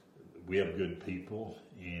we have good people,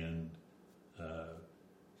 and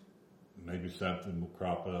maybe something will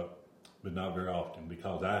crop up, but not very often.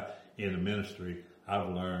 Because in the ministry, I've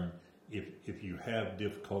learned if you have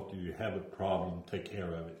difficulty, you have a problem, take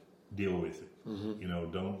care of it, deal with it.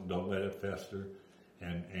 Mm-hmm. Don't let it fester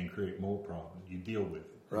and create more problems. You deal with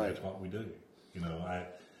it. Right. That's what we do.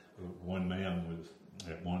 One man was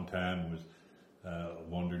at one time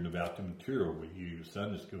wondering about the material we use,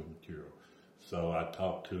 Sunday school material. So I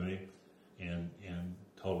talked to him and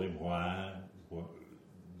told him why, what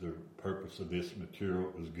the purpose of this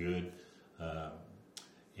material was good,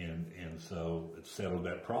 and so it settled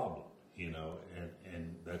that problem,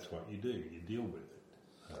 and that's what you do. You deal with it.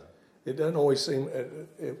 It doesn't always seem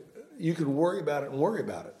you can worry about it and worry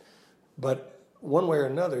about it, but one way or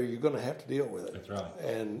another, you're going to have to deal with it. That's right.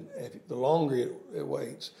 And the longer it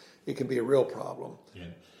waits, it can be a real problem.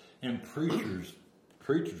 Yeah. And preachers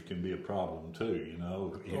can be a problem too, in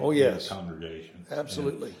yes. the congregation.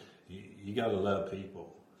 Absolutely. You got to love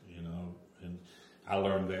people, and I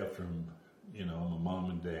learned that from, my mom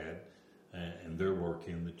and dad and their work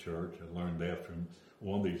in the church. I learned that from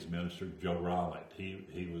one of these ministers, Joe Rowland. He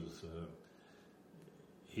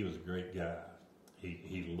was a great guy.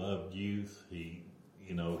 He loved youth. He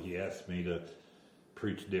asked me to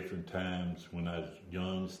preach different times when I was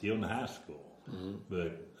young, still in high school. Mm-hmm.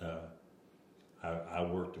 But I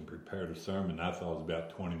worked and prepared a sermon. I thought it was about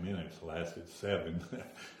 20 minutes. It lasted 7.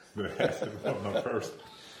 But it has to be my first.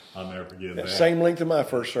 I'll never forget that. Same length of my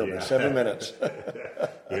first sermon, 7 minutes.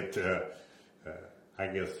 I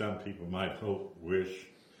guess some people might wish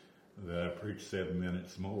that I preached 7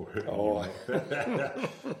 minutes more. Oh.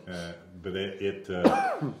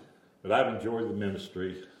 But I've enjoyed the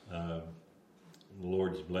ministry. The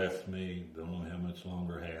Lord's blessed me. Don't know how much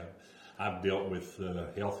longer I have. I've dealt with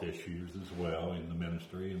health issues as well in the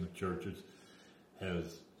ministry, and the churches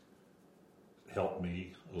has helped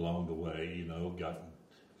me along the way. Gotten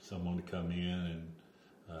someone to come in and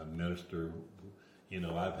minister.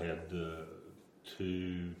 I've had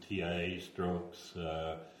 2 TIA strokes.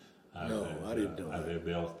 I didn't know I've that. had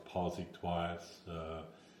Bell's palsy twice.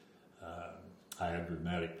 I had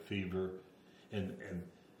rheumatic fever, and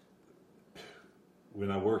when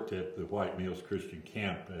I worked at the White Mills Christian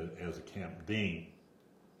Camp as a camp dean,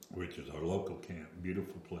 which is our local camp,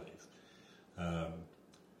 beautiful place.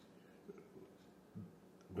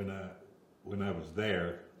 When I was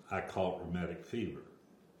there, I caught rheumatic fever.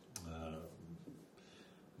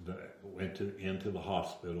 Went into the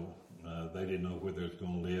hospital. They didn't know whether I was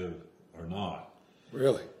going to live or not.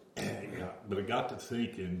 Really? Yeah, but I got to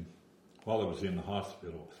thinking while I was in the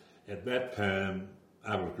hospital. At that time,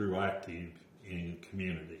 I was real active in the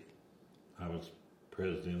community. I was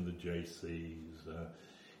president of the JCs,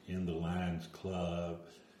 in the Lions Club,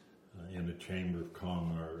 in the Chamber of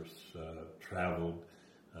Commerce, traveled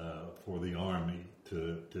for the Army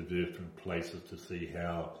to different places to see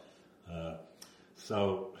how.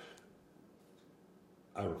 So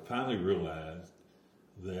I finally realized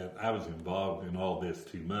that I was involved in all this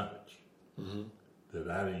too much, that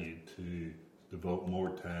I needed to devote more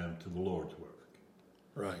time to the Lord's work.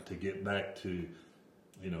 Right. To get back to,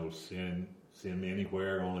 send me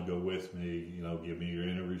anywhere, only go with me, give me your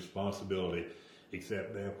inner responsibility,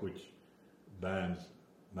 accept that which binds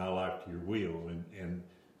my life to your will. And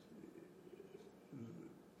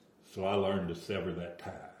so I learned to sever that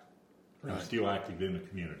tie. Right. I'm still active in the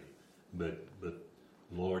community, but the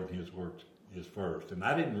Lord and His work is first. And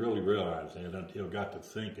I didn't really realize that until I got to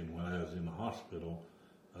thinking when I was in the hospital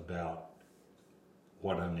about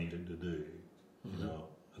what I needed to do,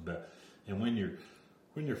 and when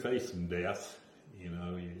you're facing death,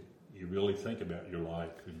 you really think about your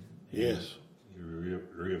life and yes, you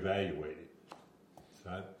reevaluate it.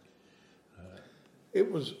 So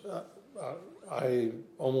it was. I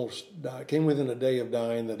almost died. Came within a day of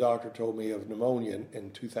dying. The doctor told me of pneumonia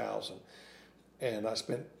in 2000, and I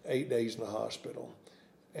spent 8 days in the hospital,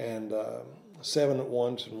 and 7 at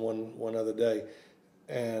once and one other day,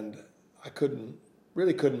 and I couldn't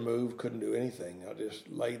move, couldn't do anything. I just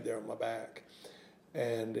laid there on my back,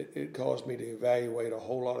 and it caused me to evaluate a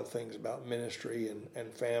whole lot of things about ministry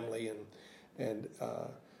and family, and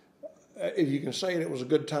if you can say it was a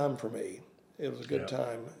good time for me. It was a good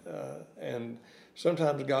time, and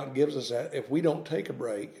sometimes God gives us that. If we don't take a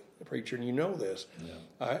break, preacher, and you know this,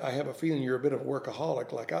 I have a feeling you're a bit of a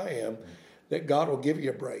workaholic like I am, that God will give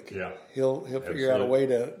you a break. Yeah. He'll figure out a way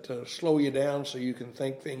to slow you down so you can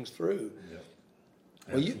think things through. Yeah.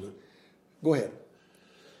 Absolutely. Go ahead.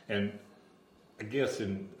 And I guess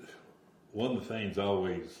one of the things I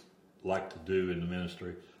always like to do in the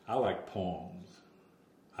ministry, I like poems.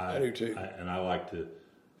 I do too. And I like to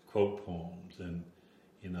quote poems, and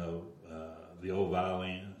the old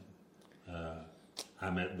violin. I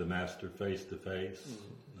met the master face to face,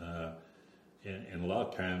 and a lot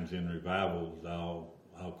of times in revivals,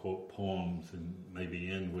 I'll quote poems and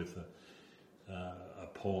maybe end with a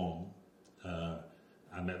poem.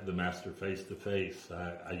 I met the master face to face.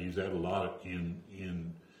 I use that a lot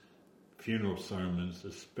in funeral sermons,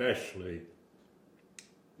 especially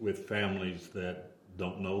with families that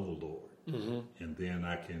don't know the Lord. And then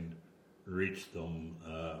I can reach them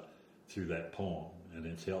through that poem, and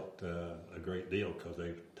it's helped a great deal because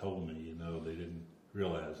they've told me, they didn't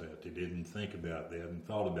realize that, they didn't think about, they hadn't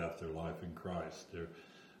thought about their life in Christ.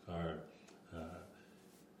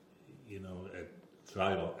 So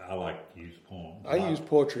I like to use poems. I use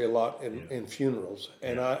poetry a lot in funerals,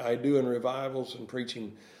 and I do in revivals and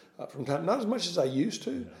preaching from time, not as much as I used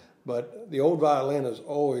to. But the old violin has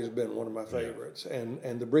always been one of my favorites,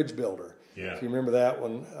 and the Bridge Builder. Yeah. If you remember that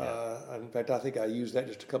one, in fact, I think I used that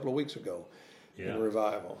just a couple of weeks ago in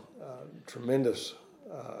revival. Tremendous.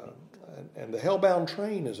 And the Hellbound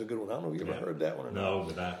Train is a good one. I don't know if you ever heard that one or not. No,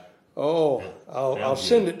 but I'll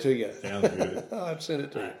send it to you. Sounds good. I'll send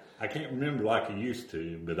it to you. I can't remember like I used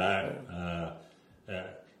to, but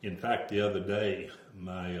in fact, the other day,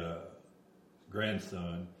 my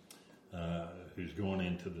grandson, who's going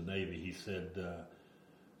into the Navy, he said,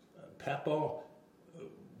 Papa,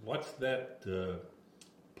 what's that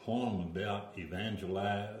poem about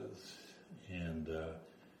evangelize? And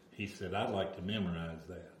he said, I'd like to memorize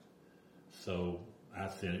that. So I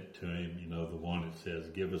sent it to him, the one that says,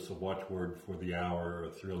 give us a watchword for the hour, a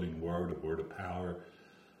thrilling word, a word of power,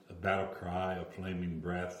 a battle cry, a flaming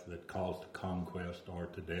breath that calls to conquest or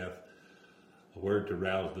to death, a word to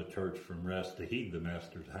rouse the church from rest, to heed the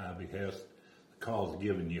master's high behest. Calls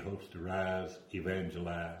given you hopes to rise,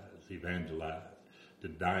 evangelize. To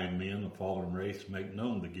dying men, a fallen race, make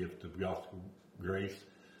known the gift of gospel grace,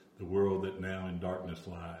 the world that now in darkness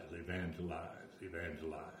lies, evangelize.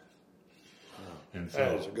 evangelize. And so,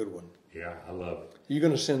 that is a good one. Yeah, I love it. You're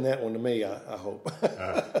going to send that one to me, I hope.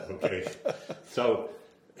 Okay. So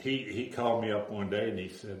he called me up one day and he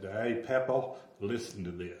said, "Hey, Peppo, listen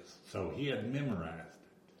to this." So he had memorized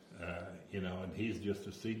it, and he's just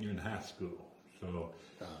a senior in high school. So,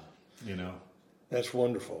 That's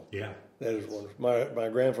wonderful. Yeah. That is wonderful. My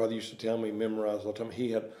grandfather used to tell me, memorize all the time.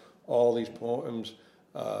 He had all these poems.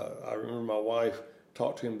 I remember my wife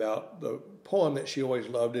talked to him about the poem that she always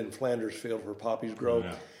loved, In Flanders Field where poppies grow.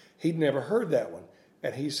 Yeah. He'd never heard that one.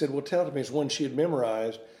 And he said, well, tell it to me. It's one she had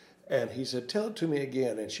memorized. And he said, tell it to me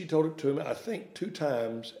again. And she told it to him, I think, 2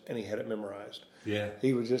 times, and he had it memorized. Yeah.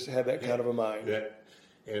 He would just have that kind of a mind.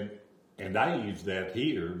 And I use that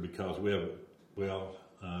here because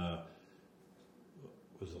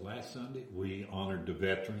was the last Sunday we honored the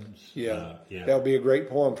veterans. Yeah. That would be a great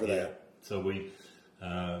poem for that. Yeah. So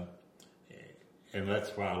and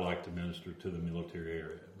that's why I like to minister to the military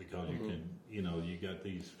area, because you can, you got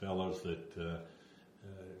these fellows that,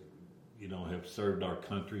 have served our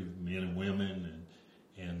country, men and women,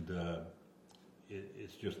 and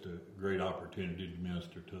it's just a great opportunity to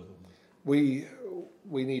minister to them. We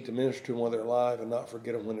need to minister to them while they're alive and not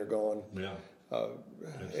forget them when they're gone. Yeah.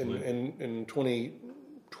 In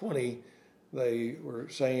 2020, they were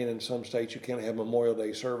saying in some states you can't have Memorial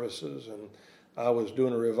Day services, and I was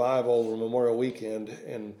doing a revival over Memorial Weekend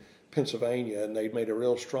in Pennsylvania, and they made a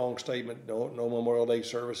real strong statement: no Memorial Day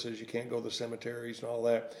services, you can't go to the cemeteries and all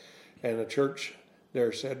that. And the church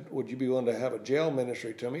there said, would you be willing to have a jail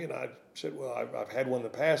ministry to me? And I said, well, I've had one in the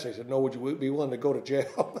past. They said, no, would you be willing to go to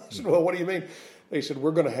jail? I said, well, what do you mean? They said,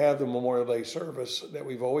 we're going to have the Memorial Day service that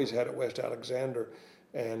we've always had at West Alexander,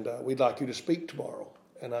 and we'd like you to speak tomorrow.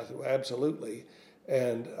 And I said, well, absolutely.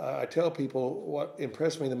 And I tell people what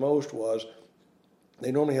impressed me the most was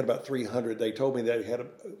they normally had about 300. They told me they had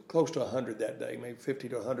close to 100 that day, maybe 50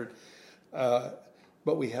 to 100.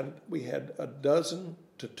 But we had a dozen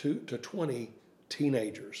to 20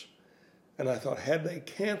 teenagers. And I thought, had they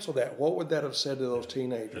canceled that, what would that have said to those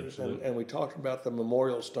teenagers? And we talked about the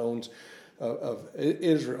memorial stones of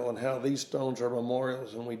Israel and how these stones are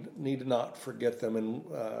memorials, and we need to not forget them. And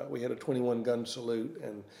we had a 21-gun salute,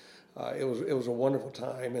 and it was a wonderful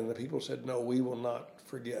time. And the people said, no, we will not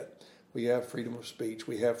forget. We have freedom of speech,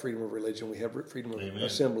 we have freedom of religion, we have freedom of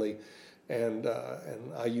assembly. And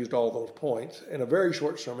I used all those points in a very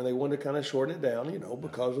short sermon. They wanted to kind of shorten it down,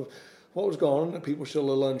 because of what was going on. And people were still a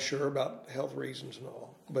little unsure about health reasons and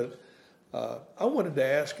all. But I wanted to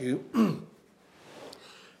ask you,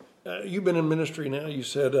 you've been in ministry now, you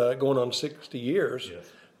said going on 60 years. Yes.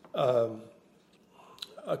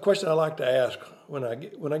 A question I like to ask when I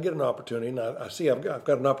get an opportunity, and I see I've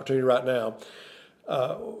got an opportunity right now.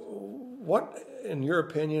 What, in your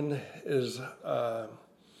opinion, is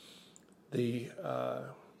the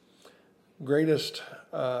greatest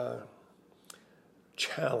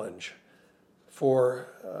challenge for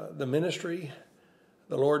the ministry,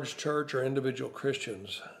 the Lord's church, or individual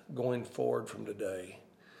Christians going forward from today?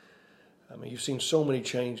 I mean, you've seen so many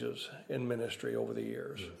changes in ministry over the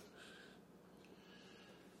years. Yes.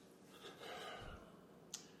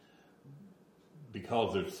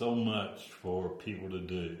 Because there's so much for people to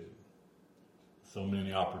do, so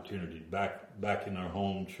many opportunities. Back in our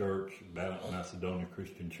home church, Macedonia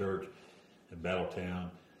Christian Church at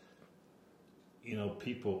Battletown,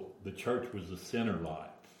 the church was the center life.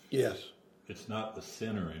 Yes. It's not the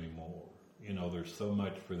center anymore. There's so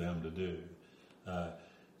much for them to do.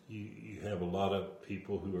 You have a lot of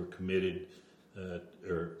people who are committed,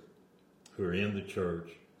 or who are in the church,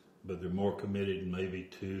 but they're more committed maybe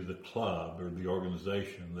to the club or the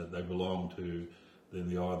organization that they belong to than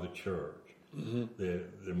they are the church. Mm-hmm.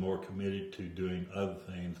 They're more committed to doing other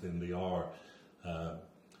things than they are.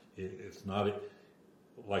 It's not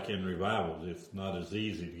like in revivals. It's not as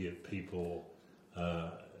easy to get people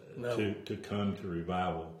to come to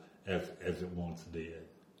revival as it once did.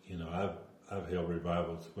 I've held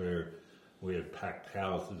revivals where we had packed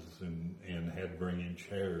houses and had to bring in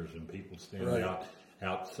chairs and people standing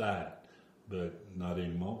outside, but not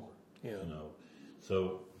anymore. Yeah.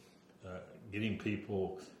 So getting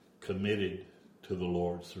people committed to the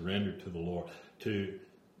Lord, surrendered to the Lord, to,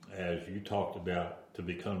 as you talked about, to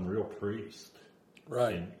become real priests,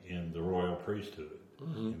 right, in the royal priesthood.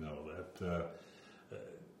 Mm-hmm.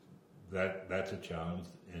 That's a challenge,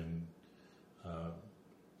 and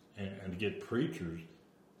to get preachers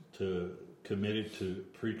committed to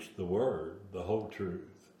preach the word, the whole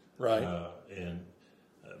truth, right,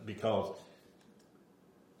 because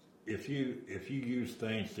if you use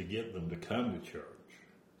things to get them to come to church,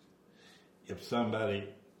 if somebody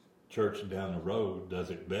church down the road does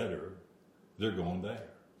it better they're going there.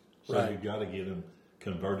 So Right. you've got to get them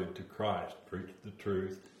converted to Christ, preach the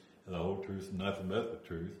truth, the whole truth, and nothing but the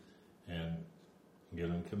truth, and get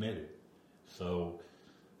them committed. So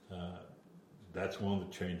that's one of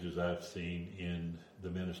the changes I've seen in the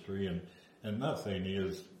ministry. And another thing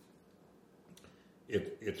is,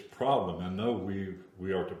 it's a problem. I know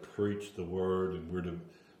we are to preach the word, and we're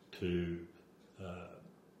to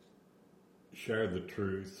share the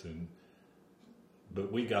truth,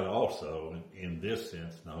 but we got to also, in this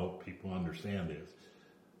sense, and I hope people understand this,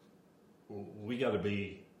 we got to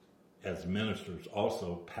be, as ministers,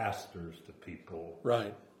 also pastors to people,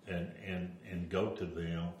 Right. and go to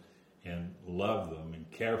them and love them and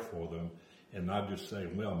care for them, and not just say,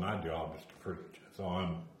 well, my job is to preach. That's all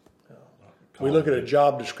I'm. We look at a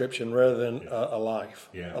job description rather than a life,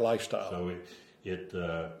 Yeah. a lifestyle. So it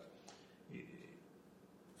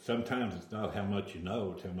sometimes it's not how much you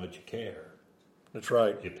know, it's how much you care. That's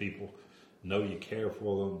right. If people know you care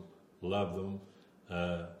for them, love them,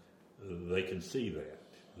 they can see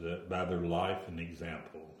that by their life and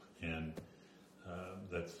example. And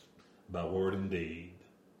that's by word and deed.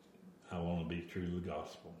 I want to be true to the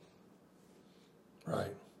gospel.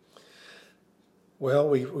 Right. Well,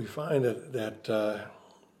 we find that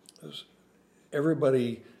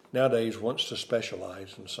everybody nowadays wants to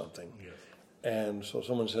specialize in something. Yes. And so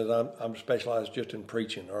someone says, I'm specialized just in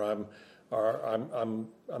preaching, or I'm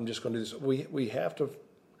just going to do this. We have to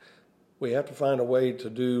find a way to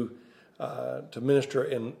do to minister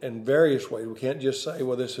in various ways. We can't just say,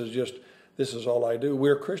 well, this is all I do.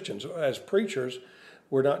 We're Christians. As preachers,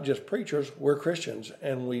 we're not just preachers, we're Christians.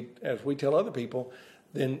 And as we tell other people,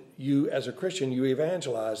 then you, as a Christian, you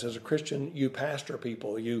evangelize. As a Christian, you pastor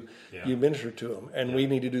people. You minister to them. And we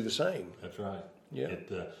need to do the same. That's right. Yeah.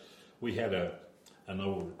 We had I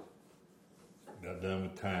know we got done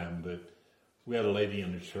with time, but we had a lady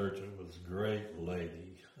in the church that was a great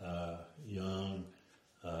lady, young,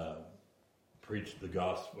 preached the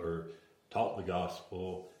gospel or taught the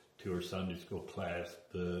gospel to her Sunday school class.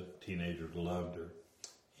 The teenagers loved her.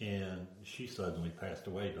 And she suddenly passed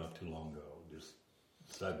away not too long ago, just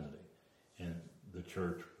suddenly. And the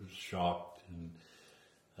church was shocked, and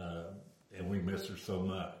we miss her so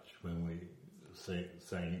much. When we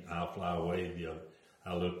sang I'll Fly Away the other,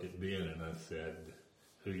 I looked at Ben and I said,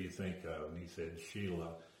 who do you think of? And he said,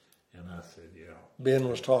 Sheila. And I said, yeah. Ben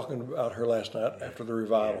was talking about her last night after the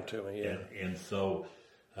revival to me. Yeah. And so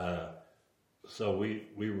we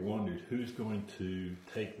were wondering who's going to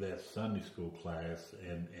take that Sunday school class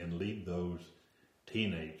and lead those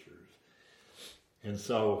teenagers. And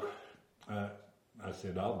so I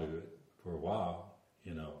said, I'll do it for a while,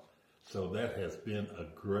 So that has been a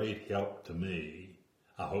great help to me.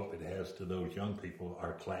 I hope it has to those young people.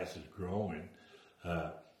 Our class is growing.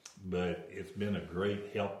 But it's been a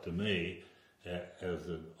great help to me as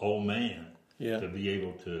an old man to be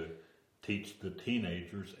able to teach the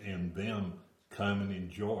teenagers and them come and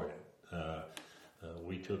enjoy it.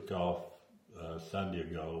 We took off Sunday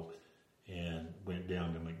ago and went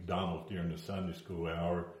down to McDonald's during the Sunday school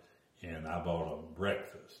hour, and I bought them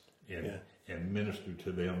breakfast and ministered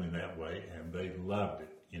to them in that way, and they loved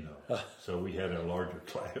it, So we had a larger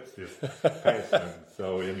class this past Sunday.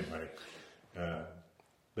 So anyway,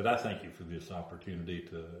 but I thank you for this opportunity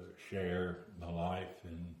to share my life,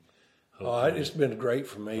 and it's been great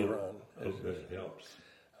for me, Ron. Hope that helps.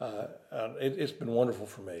 It's been wonderful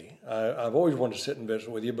for me. I've always wanted to sit and visit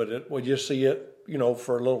with you, but we just see it,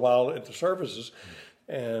 for a little while at the services.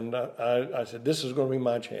 And I said, this is going to be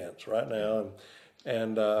my chance right now.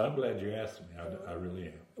 And I'm glad you asked me. I really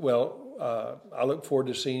am. Well, I look forward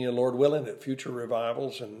to seeing you, Lord willing, at future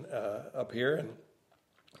revivals and up here.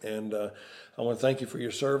 And I want to thank you for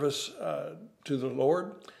your service to the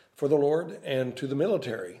Lord, for the Lord, and to the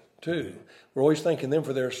military, too. We're always thanking them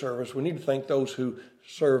for their service. We need to thank those who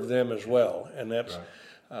serve them as well. And that's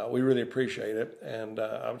we really appreciate it. And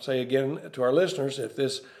I would say again to our listeners, if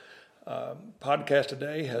this podcast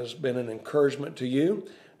today has been an encouragement to you,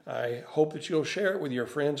 I hope that you'll share it with your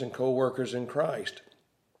friends and co-workers in Christ.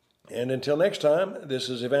 And until next time, this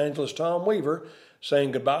is Evangelist Tom Weaver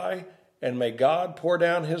saying goodbye, and may God pour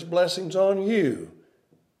down his blessings on you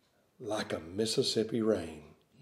like a Mississippi rain.